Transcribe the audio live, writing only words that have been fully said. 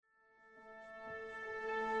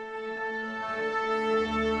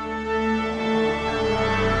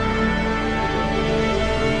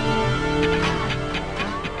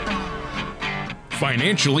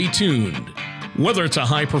Financially Tuned. Whether it's a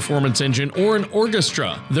high-performance engine or an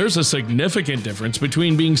orchestra, there's a significant difference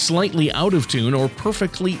between being slightly out of tune or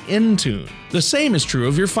perfectly in tune. The same is true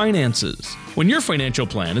of your finances. When your financial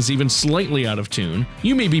plan is even slightly out of tune,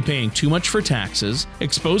 you may be paying too much for taxes,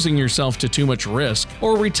 exposing yourself to too much risk,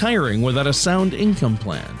 or retiring without a sound income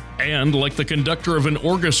plan. And like the conductor of an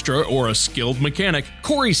orchestra or a skilled mechanic,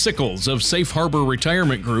 Corey Sickles of Safe Harbor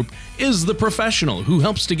Retirement Group is the professional who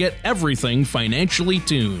helps to get everything financially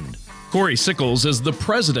tuned. Corey Sickles is the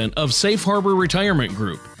president of Safe Harbor Retirement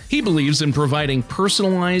Group. He believes in providing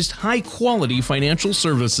personalized, high-quality financial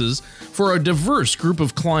services for a diverse group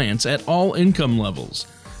of clients at all income levels.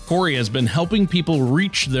 Corey has been helping people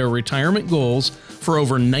reach their retirement goals for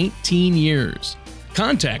over 19 years.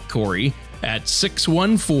 Contact Corey at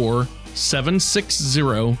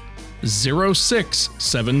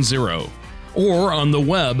 614-760-0670 or on the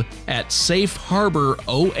web at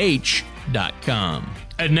safeharboroh.com.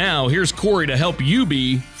 And now, here's Corey to help you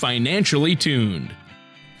be financially tuned.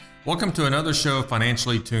 Welcome to another show of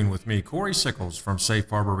Financially Tuned with me, Corey Sickles from Safe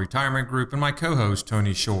Harbor Retirement Group, and my co-host,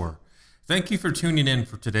 Tony Shore. Thank you for tuning in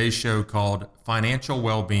for today's show called Financial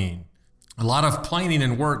Well-Being. A lot of planning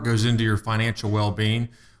and work goes into your financial well-being,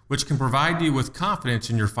 which can provide you with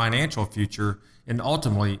confidence in your financial future and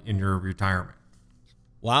ultimately in your retirement.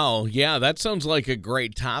 Wow, yeah, that sounds like a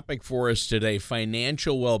great topic for us today,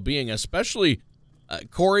 financial well-being, especially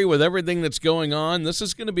Corey, with everything that's going on. This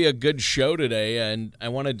is going to be a good show today, and I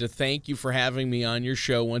wanted to thank you for having me on your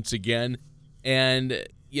show once again. And,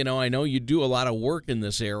 you know, I know you do a lot of work in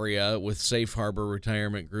this area with Safe Harbor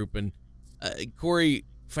Retirement Group. And, Corey,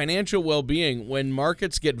 financial well-being, when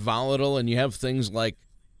markets get volatile and you have things like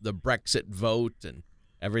the Brexit vote and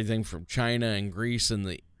everything from China and Greece and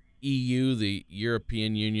the EU, the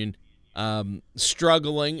European Union,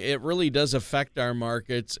 struggling, it really does affect our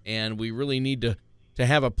markets, and we really need to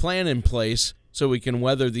have a plan in place so we can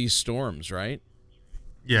weather these storms, right?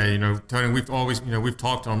 Yeah, you know, Tony, we've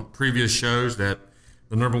talked on previous shows that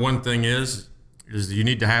the number one thing is you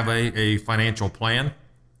need to have a financial plan.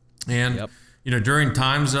 And, Yep. You know, during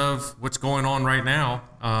times of what's going on right now,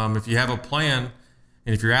 if you have a plan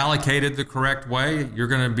and if you're allocated the correct way, you're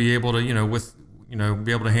going to be able to,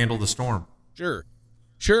 be able to handle the storm. Sure.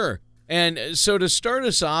 And so to start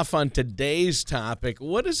us off on today's topic,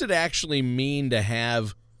 what does it actually mean to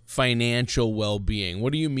have financial well-being?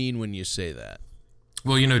 What do you mean when you say that?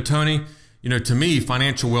 Well, you know, Tony, to me,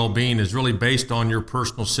 financial well-being is really based on your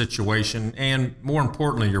personal situation and, more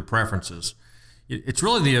importantly, your preferences. It's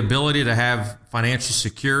really the ability to have financial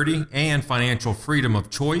security and financial freedom of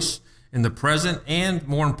choice in the present and,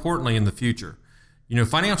 more importantly, in the future. You know,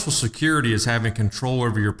 financial security is having control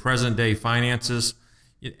over your present-day finances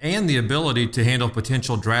and the ability to handle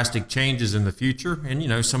potential drastic changes in the future. And, you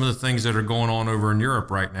know, some of the things that are going on over in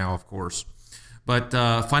Europe right now, of course. But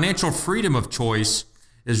financial freedom of choice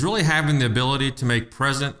is really having the ability to make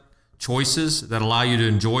present choices that allow you to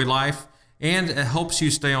enjoy life, and it helps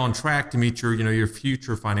you stay on track to meet your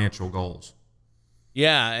future financial goals.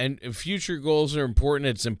 Yeah, and future goals are important.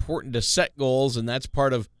 It's important to set goals, and that's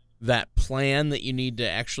part of that plan, that you need to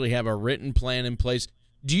actually have a written plan in place.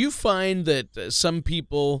 Do you find that some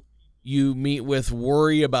people you meet with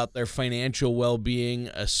worry about their financial well-being,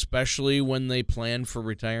 especially when they plan for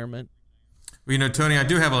retirement? Well, you know, Tony, I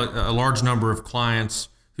do have a large number of clients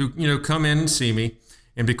who, come in and see me,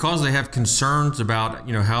 and because they have concerns about,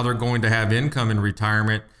 how they're going to have income in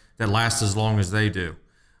retirement that lasts as long as they do.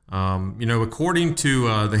 According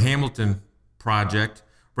to the Hamilton Project,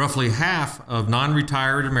 roughly half of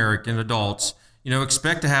non-retired American adults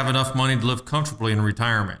expect to have enough money to live comfortably in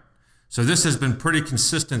retirement. So this has been pretty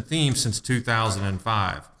consistent theme since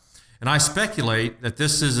 2005. And I speculate that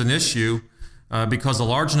this is an issue because a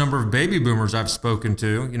large number of baby boomers I've spoken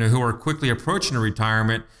to, who are quickly approaching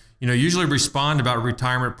retirement, usually respond about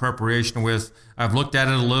retirement preparation with, I've looked at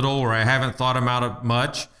it a little, or I haven't thought about it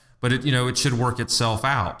much, but it should work itself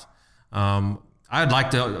out. I'd like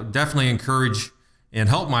to definitely encourage and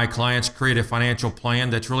help my clients create a financial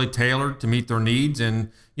plan that's really tailored to meet their needs and,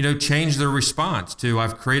 change their response to,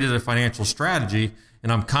 I've created a financial strategy and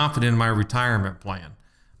I'm confident in my retirement plan.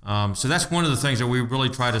 So that's one of the things that we really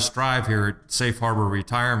try to strive here at Safe Harbor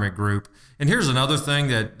Retirement Group. And here's another thing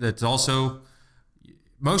that's also,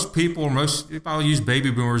 if I'll use baby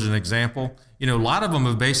boomers as an example, a lot of them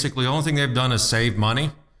have basically, the only thing they've done is save money,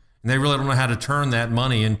 and they really don't know how to turn that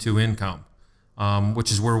money into income, which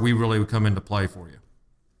is where we really would come into play for you.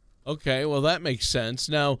 Okay, well, that makes sense.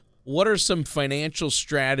 Now, what are some financial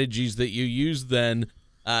strategies that you use then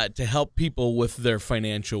to help people with their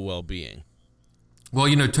financial well-being?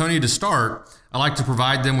 Well, Tony, to start, I like to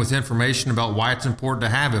provide them with information about why it's important to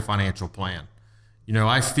have a financial plan.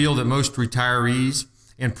 I feel that most retirees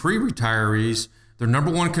and pre-retirees, their number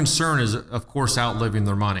one concern is, of course, outliving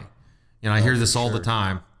their money. I hear this all the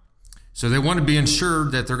time. So they want to be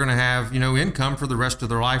ensured that they're going to have, income for the rest of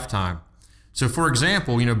their lifetime. So, for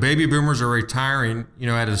example, baby boomers are retiring,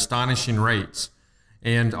 at astonishing rates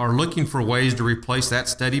and are looking for ways to replace that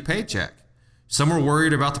steady paycheck. Some are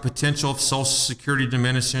worried about the potential of Social Security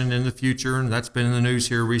diminishing in the future, and that's been in the news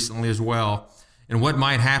here recently as well, and what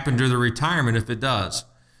might happen to their retirement if it does.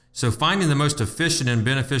 So finding the most efficient and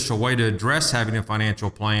beneficial way to address having a financial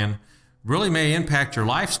plan really may impact your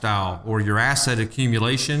lifestyle or your asset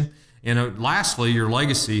accumulation, and lastly, your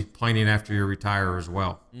legacy planning after you retire as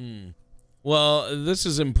well. Well, this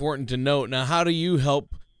is important to note. Now, how do you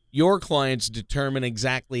help your clients determine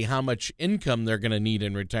exactly how much income they're going to need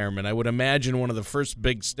in retirement? I would imagine one of the first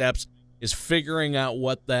big steps is figuring out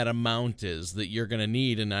what that amount is that you're going to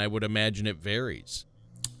need, and I would imagine it varies.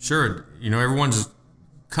 Sure. Everyone's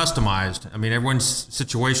customized. Everyone's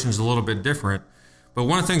situation is a little bit different, but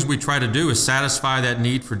one of the things we try to do is satisfy that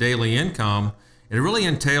need for daily income. It really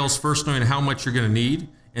entails first knowing how much you're going to need,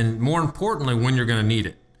 and more importantly, when you're going to need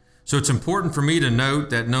it. So it's important for me to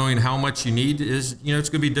note that knowing how much you need is, it's going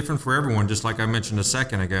to be different for everyone, just like I mentioned a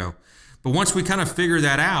second ago. But once we kind of figure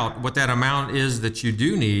that out, what that amount is that you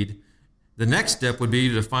do need, the next step would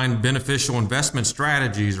be to find beneficial investment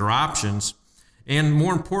strategies or options, and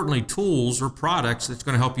more importantly, tools or products that's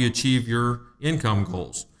going to help you achieve your income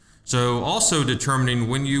goals. So also determining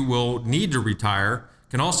when you will need to retire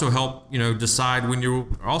can also help, decide when you're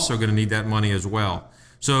also going to need that money as well.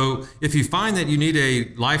 So if you find that you need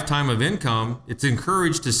a lifetime of income, it's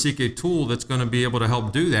encouraged to seek a tool that's going to be able to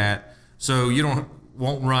help do that, so you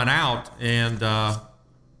won't run out. And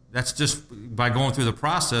that's just by going through the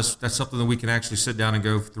process. That's something that we can actually sit down and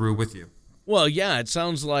go through with you. Well, yeah, it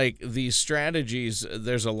sounds like these strategies,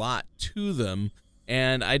 there's a lot to them,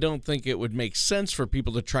 and I don't think it would make sense for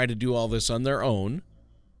people to try to do all this on their own,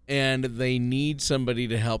 and they need somebody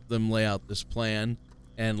to help them lay out this plan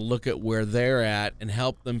and look at where they're at and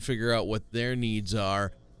help them figure out what their needs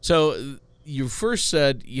are. So you first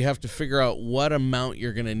said you have to figure out what amount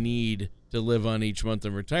you're going to need to live on each month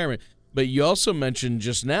in retirement. But you also mentioned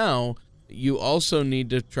just now, you also need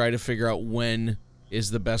to try to figure out when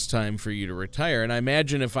is the best time for you to retire. And I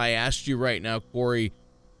imagine if I asked you right now, Corey,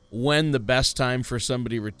 when the best time for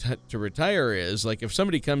somebody to retire is, like if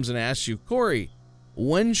somebody comes and asks you, Corey,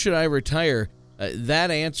 when should I retire? That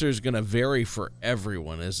answer is going to vary for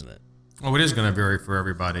everyone, isn't it? Oh, it is going to vary for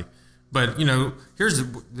everybody. But, here's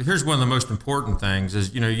one of the most important things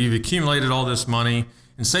is, you've accumulated all this money,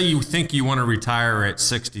 and say you think you want to retire at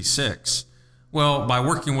 66. Well, by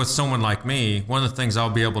working with someone like me, one of the things I'll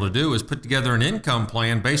be able to do is put together an income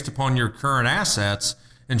plan based upon your current assets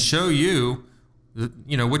and show you,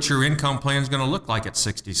 what your income plan is going to look like at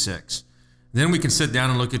 66. Then we can sit down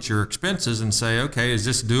and look at your expenses and say, okay, is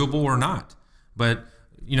this doable or not? But,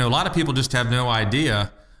 a lot of people just have no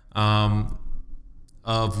idea of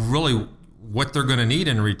really what they're going to need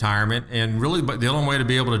in retirement. And really, but the only way to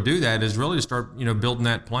be able to do that is really to start, building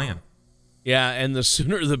that plan. Yeah, and the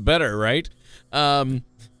sooner the better, right?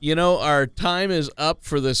 Our time is up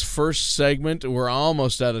for this first segment. We're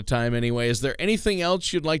almost out of time anyway. Is there anything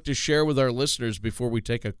else you'd like to share with our listeners before we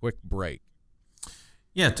take a quick break?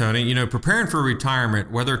 Yeah, Tony, preparing for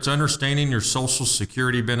retirement, whether it's understanding your Social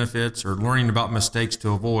Security benefits or learning about mistakes to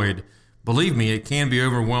avoid, believe me, it can be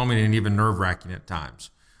overwhelming and even nerve-wracking at times.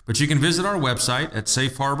 But you can visit our website at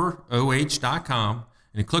safeharboroh.com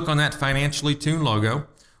and click on that Financially Tuned logo,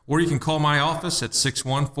 or you can call my office at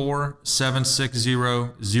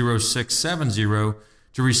 614-760-0670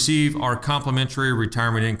 to receive our complimentary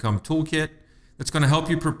retirement income toolkit that's going to help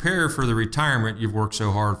you prepare for the retirement you've worked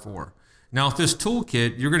so hard for. Now, with this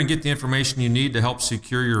toolkit, you're going to get the information you need to help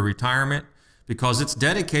secure your retirement because it's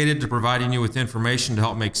dedicated to providing you with information to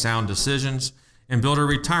help make sound decisions and build a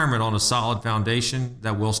retirement on a solid foundation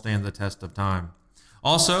that will stand the test of time.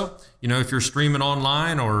 Also, if you're streaming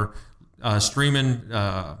online or streaming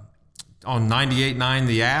on 98.9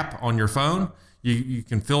 the app on your phone, you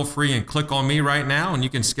can feel free and click on me right now, and you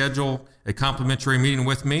can schedule a complimentary meeting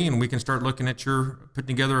with me, and we can start looking at putting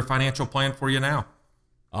together a financial plan for you now.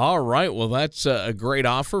 All right. Well, that's a great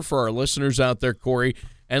offer for our listeners out there, Corey.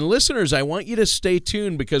 And listeners, I want you to stay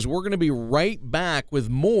tuned because we're going to be right back with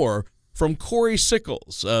more from Corey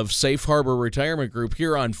Sickles of Safe Harbor Retirement Group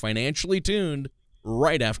here on Financially Tuned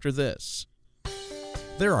right after this.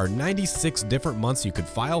 There are 96 different months you could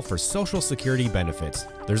file for Social Security benefits.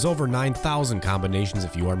 There's over 9,000 combinations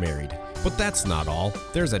if you are married. But that's not all.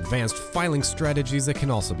 There's advanced filing strategies that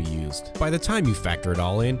can also be used. By the time you factor it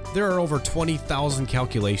all in, there are over 20,000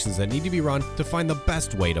 calculations that need to be run to find the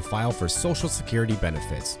best way to file for Social Security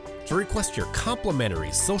benefits. To request your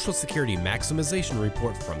complimentary Social Security Maximization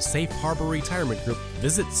Report from Safe Harbor Retirement Group,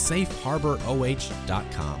 visit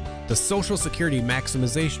safeharboroh.com. The Social Security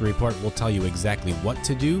Maximization Report will tell you exactly what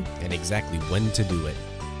to do and exactly when to do it.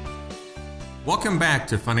 Welcome back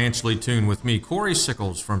to Financially Tuned with me, Corey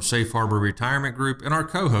Sickles from Safe Harbor Retirement Group, and our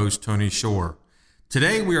co-host, Tony Shore.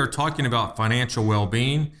 Today, we are talking about financial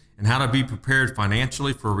well-being and how to be prepared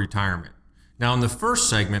financially for retirement. Now, in the first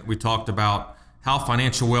segment, we talked about how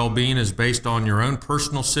financial well-being is based on your own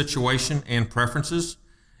personal situation and preferences,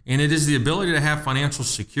 and it is the ability to have financial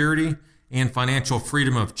security and financial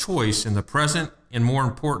freedom of choice in the present and, more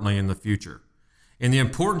importantly, in the future, and the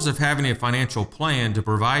importance of having a financial plan to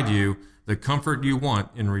provide you the comfort you want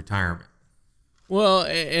in retirement. Well,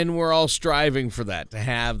 and we're all striving for that, to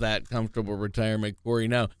have that comfortable retirement, Corey.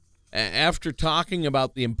 Now, after talking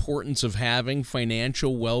about the importance of having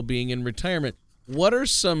financial well-being in retirement, what are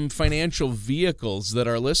some financial vehicles that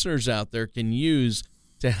our listeners out there can use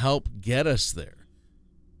to help get us there?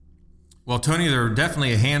 Well, Tony, there are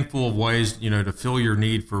definitely a handful of ways, to fill your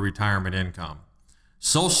need for retirement income.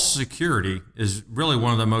 Social Security is really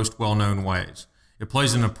one of the most well-known ways. It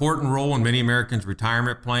plays an important role in many Americans'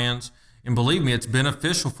 retirement plans, and believe me, it's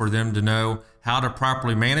beneficial for them to know how to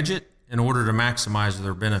properly manage it in order to maximize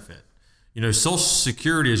their benefit. Social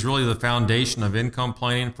Security is really the foundation of income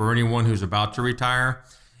planning for anyone who's about to retire,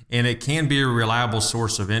 and it can be a reliable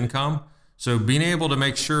source of income. So being able to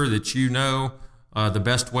make sure that the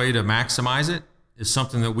best way to maximize it is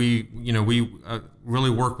something that we really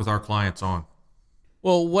work with our clients on.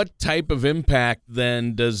 Well, what type of impact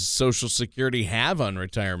then does Social Security have on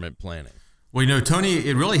retirement planning? Well, Tony,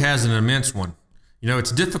 it really has an immense one.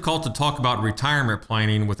 It's difficult to talk about retirement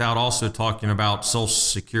planning without also talking about Social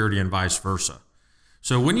Security and vice versa.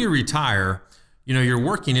 So when you retire, your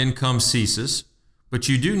working income ceases, but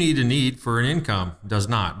you do need a need for an income. Does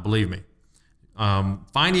not, believe me.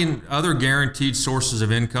 Finding other guaranteed sources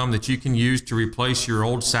of income that you can use to replace your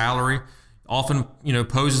old salary often,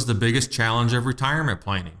 poses the biggest challenge of retirement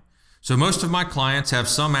planning. So most of my clients have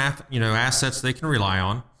some, assets they can rely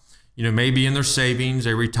on, maybe in their savings,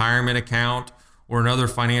 a retirement account, or in other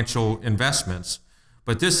financial investments.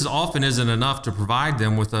 But this often isn't enough to provide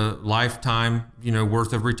them with a lifetime,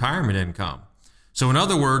 worth of retirement income. So in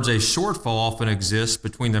other words, a shortfall often exists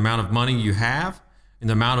between the amount of money you have and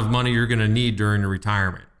the amount of money you're going to need during your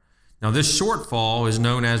retirement. Now, this shortfall is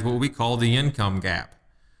known as what we call the income gap.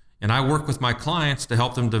 And I work with my clients to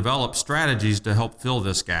help them develop strategies to help fill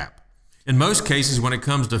this gap. In most cases, when it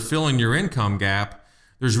comes to filling your income gap,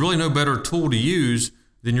 there's really no better tool to use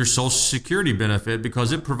than your Social Security benefit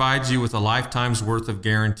because it provides you with a lifetime's worth of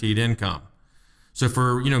guaranteed income. So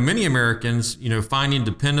for, many Americans, finding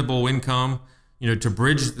dependable income, to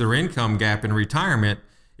bridge their income gap in retirement,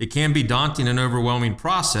 it can be daunting and overwhelming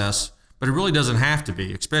process, but it really doesn't have to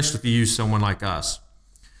be, especially if you use someone like us.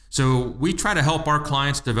 So we try to help our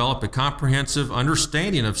clients develop a comprehensive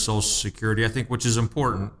understanding of Social Security, I think, which is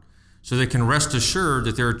important, so they can rest assured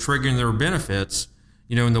that they're triggering their benefits,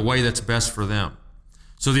 in the way that's best for them.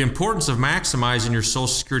 So the importance of maximizing your Social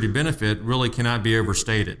Security benefit really cannot be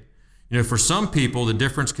overstated. For some people, the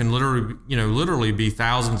difference can literally be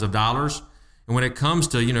thousands of dollars. And when it comes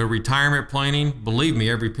to, retirement planning, believe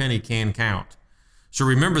me, every penny can count. So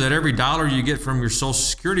remember that every dollar you get from your Social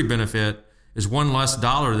Security benefit is one less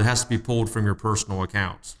dollar that has to be pulled from your personal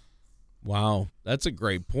accounts. Wow, that's a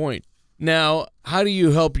great point. Now, how do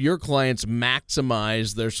you help your clients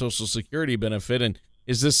maximize their Social Security benefit? And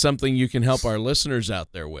is this something you can help our listeners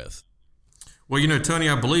out there with? Well, Tony,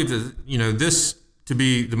 I believe that, this to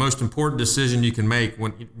be the most important decision you can make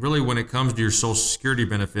when it comes to your Social Security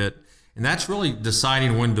benefit, and that's really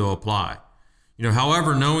deciding when to apply.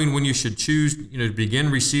 However, knowing when you should choose, to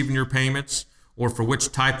begin receiving your payments or for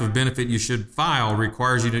which type of benefit you should file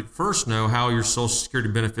requires you to first know how your Social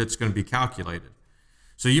Security benefit is going to be calculated.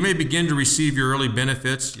 So you may begin to receive your early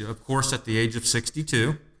benefits, of course, at the age of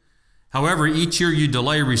 62. However, each year you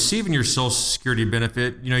delay receiving your Social Security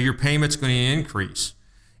benefit, your payment's going to increase.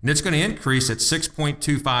 And it's going to increase at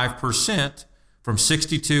 6.25% from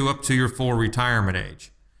 62 up to your full retirement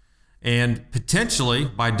age. And potentially,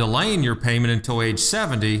 by delaying your payment until age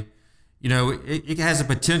 70, it has a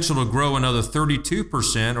potential to grow another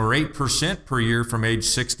 32% or 8% per year from age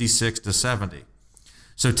 66 to 70.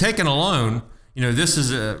 So taken alone,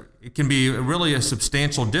 it can be really a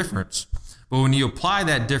substantial difference. But when you apply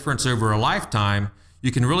that difference over a lifetime,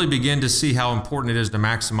 you can really begin to see how important it is to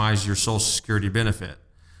maximize your Social Security benefit.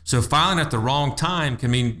 So filing at the wrong time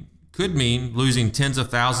could mean losing tens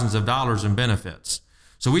of thousands of dollars in benefits.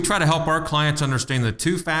 So we try to help our clients understand the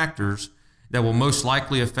two factors that will most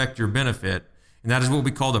likely affect your benefit, and that is what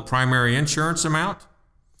we call the primary insurance amount,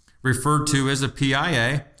 referred to as a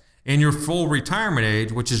PIA, and your full retirement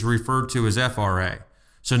age, which is referred to as FRA.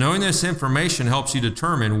 So knowing this information helps you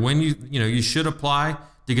determine when you should apply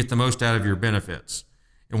to get the most out of your benefits.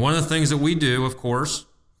 And one of the things that we do, of course,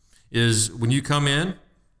 is when you come in,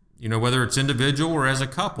 whether it's individual or as a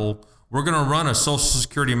couple, we're going to run a Social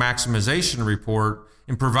Security maximization report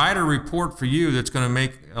and provide a report for you that's going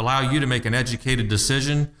to allow you to make an educated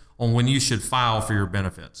decision on when you should file for your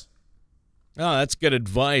benefits. Oh, that's good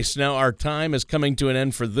advice. Now, our time is coming to an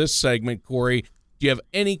end for this segment, Corey. Do you have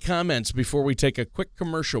any comments before we take a quick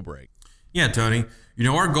commercial break? Yeah, Tony.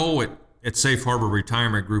 Our goal at Safe Harbor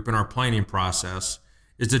Retirement Group in our planning process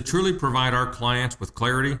is to truly provide our clients with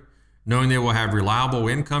clarity, knowing they will have reliable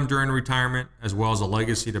income during retirement, as well as a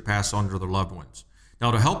legacy to pass on to their loved ones.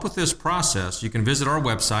 Now, to help with this process, you can visit our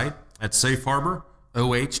website at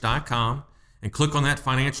safeharboroh.com and click on that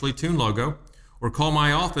Financially Tuned logo, or call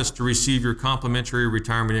my office to receive your complimentary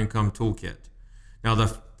retirement income toolkit. Now,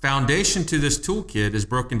 the foundation to this toolkit is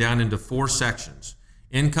broken down into 4 sections: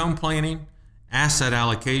 income planning, asset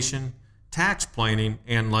allocation, tax planning,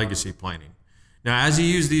 and legacy planning. Now, as you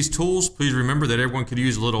use these tools, please remember that everyone could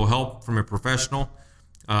use a little help from a professional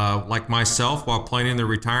like myself while planning their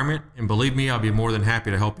retirement. And believe me, I'll be more than happy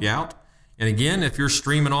to help you out. And again, if you're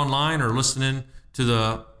streaming online or listening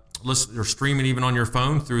to or streaming even on your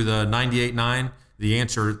phone through the 98.9 The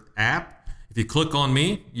Answer app, if you click on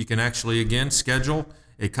me, you can actually, again, schedule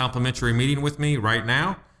a complimentary meeting with me right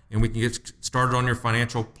now, and we can get started on your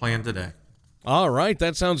financial plan today. All right,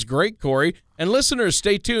 that sounds great, Corey. And listeners,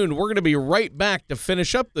 stay tuned. We're going to be right back to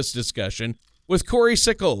finish up this discussion with Corey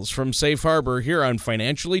Sickles from Safe Harbor here on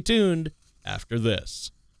Financially Tuned after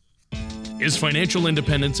this. Is financial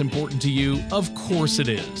independence important to you? Of course it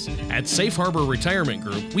is. At Safe Harbor Retirement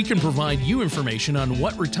Group, we can provide you information on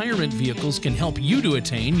what retirement vehicles can help you to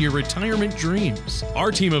attain your retirement dreams.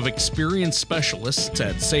 Our team of experienced specialists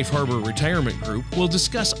at Safe Harbor Retirement Group will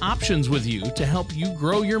discuss options with you to help you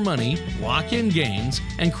grow your money, lock in gains,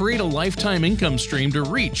 and create a lifetime income stream to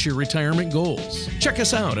reach your retirement goals. Check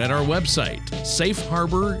us out at our website,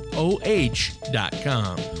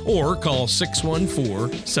 safeharboroh.com, or call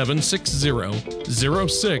 614-760-0670.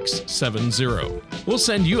 We'll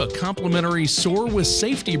send you a complimentary Soar with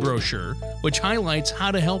Safety brochure, which highlights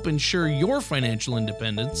how to help ensure your financial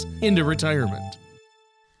independence into retirement.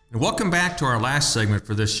 And welcome back to our last segment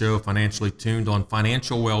for this show, Financially Tuned, on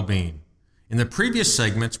financial well-being. In the previous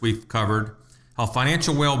segments, we've covered how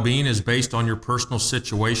financial well-being is based on your personal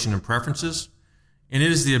situation and preferences, and it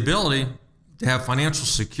is the ability to have financial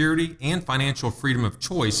security and financial freedom of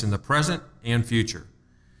choice in the present and future.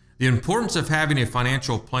 The importance of having a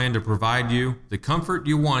financial plan to provide you the comfort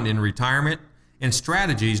you want in retirement and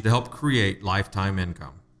strategies to help create lifetime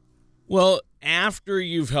income. Well, after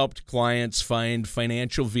you've helped clients find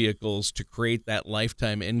financial vehicles to create that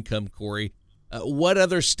lifetime income, Corey, what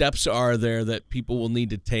other steps are there that people will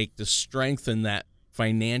need to take to strengthen that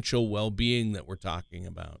financial well-being that we're talking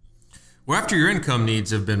about? Well, after your income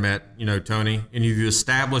needs have been met, Tony, and you've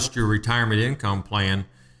established your retirement income plan,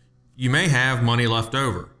 you may have money left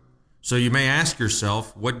over. So you may ask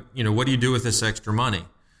yourself, what do you do with this extra money?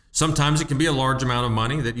 Sometimes it can be a large amount of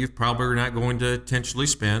money that you've probably not going to intentionally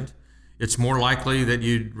spend. It's more likely that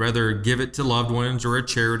you'd rather give it to loved ones or a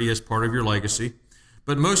charity as part of your legacy.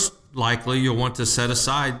 But most likely you'll want to set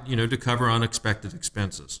aside, to cover unexpected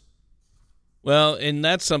expenses. Well, and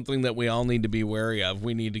that's something that we all need to be wary of.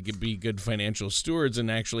 We need to be good financial stewards and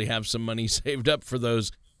actually have some money saved up for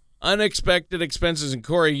those unexpected expenses. And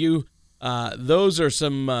Corey, those are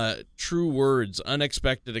some true words,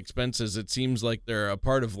 unexpected expenses. It seems like they're a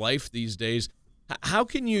part of life these days. How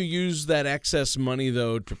can you use that excess money,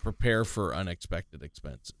 though, to prepare for unexpected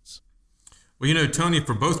expenses? Well, Tony,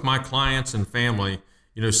 for both my clients and family,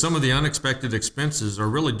 some of the unexpected expenses are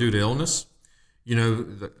really due to illness.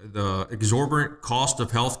 The exorbitant cost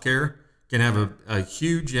of health care can have a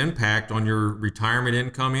huge impact on your retirement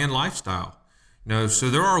income and lifestyle. So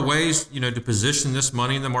there are ways, to position this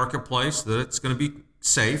money in the marketplace that it's going to be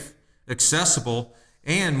safe, accessible,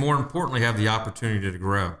 and more importantly, have the opportunity to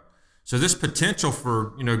grow. So this potential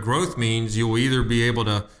for, growth means you will either be able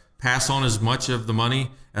to pass on as much of the money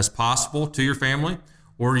as possible to your family,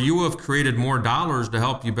 or you will have created more dollars to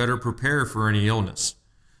help you better prepare for any illness.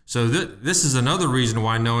 So this is another reason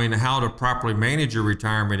why knowing how to properly manage your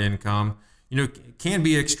retirement income can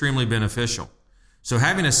be extremely beneficial. So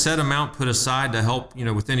having a set amount put aside to help,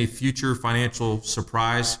 with any future financial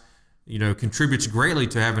surprise, contributes greatly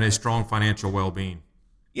to having a strong financial well-being.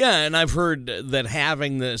 Yeah, and I've heard that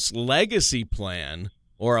having this legacy plan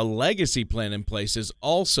or a legacy plan in place is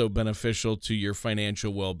also beneficial to your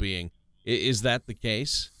financial well-being. Is that the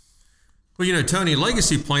case? Well, Tony,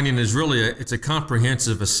 legacy planning is really it's a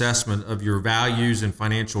comprehensive assessment of your values and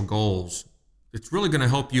financial goals. It's really going to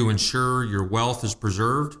help you ensure your wealth is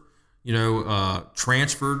preserved,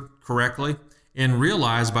 transferred correctly, and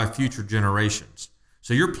realized by future generations.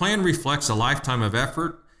 So your plan reflects a lifetime of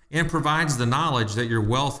effort and provides the knowledge that your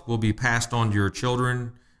wealth will be passed on to your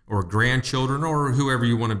children or grandchildren or whoever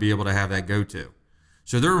you want to be able to have that go to.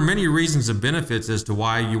 So there are many reasons and benefits as to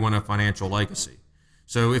why you want a financial legacy.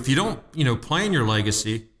 So if you don't, plan your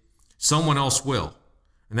legacy, someone else will.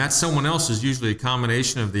 And that someone else is usually a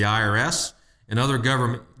combination of the IRS and other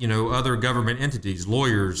government entities,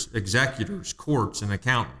 lawyers, executors, courts, and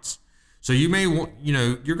accountants. So you may,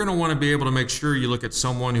 you're going to want to be able to make sure you look at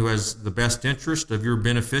someone who has the best interest of your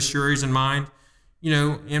beneficiaries in mind,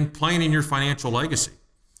 in planning your financial legacy.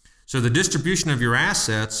 So the distribution of your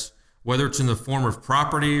assets, whether it's in the form of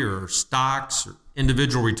property or stocks or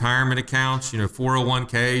individual retirement accounts,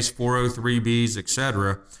 401ks, 403bs,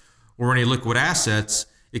 etc., or any liquid assets,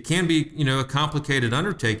 it can be, a complicated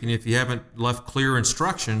undertaking if you haven't left clear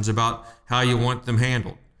instructions about how you want them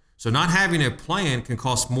handled. So not having a plan can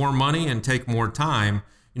cost more money and take more time,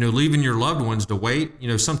 leaving your loved ones to wait,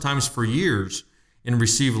 sometimes for years and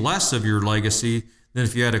receive less of your legacy than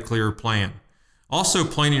if you had a clear plan. Also,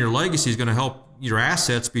 planning your legacy is going to help your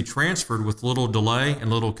assets be transferred with little delay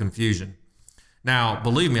and little confusion. Now,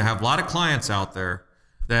 believe me, I have a lot of clients out there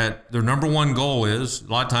that their number one goal is a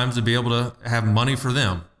lot of times to be able to have money for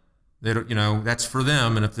them. They don't, that's for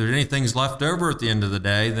them. And if there's anything's left over at the end of the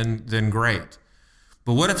day, then great.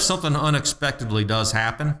 But what if something unexpectedly does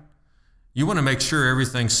happen? You want to make sure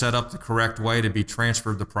everything's set up the correct way to be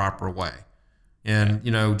transferred the proper way. And,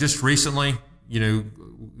 just recently,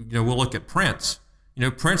 we'll look at Prince.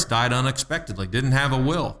 Prince died unexpectedly, didn't have a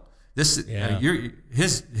will. His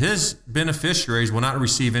beneficiaries will not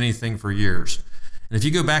receive anything for years. And if you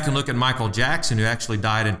go back and look at Michael Jackson, who actually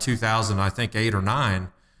died in 2000, I think 8 or 9, a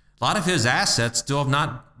lot of his assets still have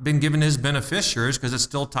not been given his beneficiaries because it's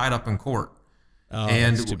still tied up in court. Oh,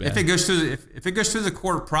 and if it goes through the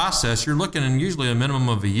court process, you're looking in usually a minimum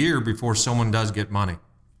of a year before someone does get money.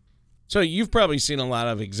 So you've probably seen a lot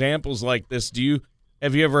of examples like this.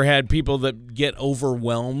 Have you ever had people that get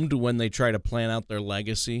overwhelmed when they try to plan out their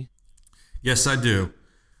legacy? Yes, I do.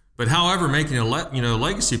 But however, making a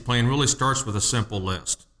legacy plan really starts with a simple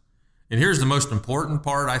list. And here's the most important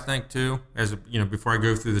part, I think, too, before I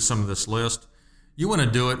go through some of this list. You want to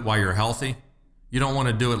do it while you're healthy. You don't want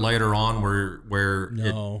to do it later on where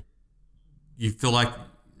you feel like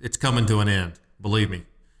it's coming to an end. Believe me.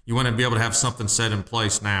 You want to be able to have something set in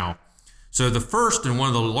place now. So the first and one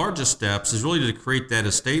of the largest steps is really to create that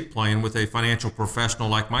estate plan with a financial professional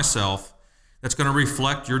like myself that's going to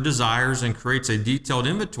reflect your desires and creates a detailed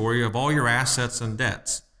inventory of all your assets and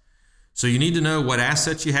debts. So you need to know what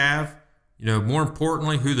assets you have, more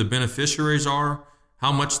importantly, who the beneficiaries are,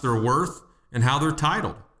 how much they're worth, and how they're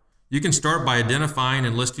titled. You can start by identifying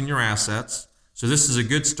and listing your assets. So this is a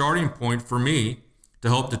good starting point for me to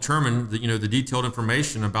help determine the detailed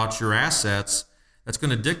information about your assets that's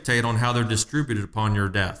going to dictate on how they're distributed upon your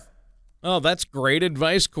death. Oh, that's great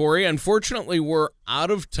advice, Corey. Unfortunately, we're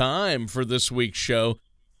out of time for this week's show.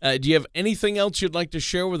 Do you have anything else you'd like to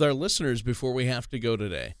share with our listeners before we have to go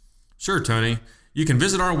today? Sure, Tony. You can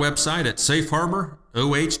visit our website at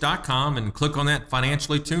safeharboroh.com and click on that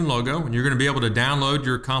Financially Tuned logo, and you're going to be able to download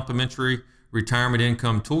your complimentary retirement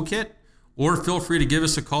income toolkit, or feel free to give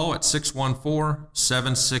us a call at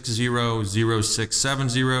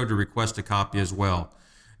 614-760-0670 to request a copy as well.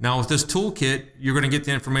 Now, with this toolkit, you're going to get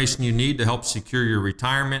the information you need to help secure your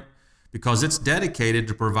retirement because it's dedicated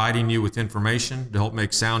to providing you with information to help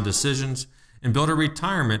make sound decisions and build a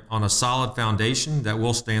retirement on a solid foundation that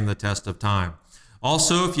will stand the test of time.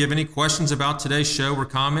 Also, if you have any questions about today's show or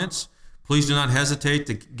comments, please do not hesitate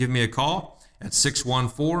to give me a call at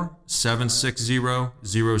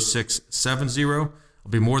 614-760-0670.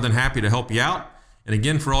 I'll be more than happy to help you out. And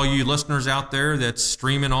again, for all you listeners out there that's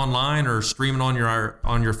streaming online or streaming on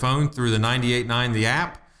your phone through the 98.9 The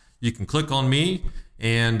app, you can click on me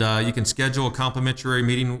and you can schedule a complimentary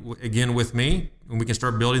meeting again with me, and we can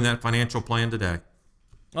start building that financial plan today.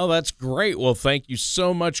 Oh, that's great. Well, thank you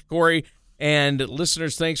so much, Corey. And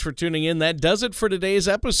listeners, thanks for tuning in. That does it for today's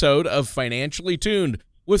episode of Financially Tuned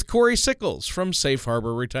with Corey Sickles from Safe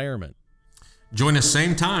Harbor Retirement. Join us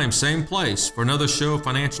same time, same place for another show of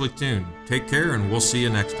Financially Tuned. Take care, and we'll see you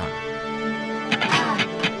next time.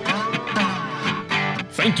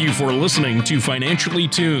 Thank you for listening to Financially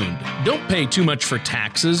Tuned. Don't pay too much for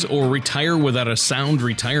taxes or retire without a sound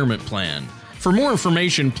retirement plan. For more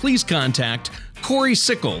information, please contact Corey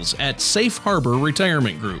Sickles at Safe Harbor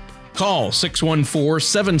Retirement Group. Call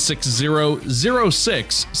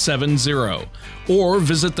 614-760-0670 or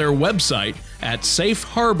visit their website at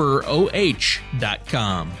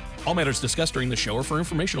safeharboroh.com. All matters discussed during the show are for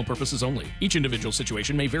informational purposes only. Each individual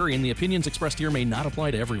situation may vary, and the opinions expressed here may not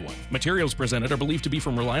apply to everyone. Materials presented are believed to be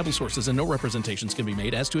from reliable sources, and no representations can be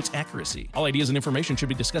made as to its accuracy. All ideas and information should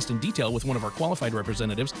be discussed in detail with one of our qualified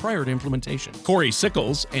representatives prior to implementation. Corey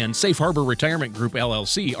Sickles and Safe Harbor Retirement Group,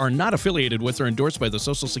 LLC, are not affiliated with or endorsed by the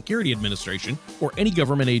Social Security Administration or any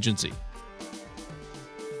government agency.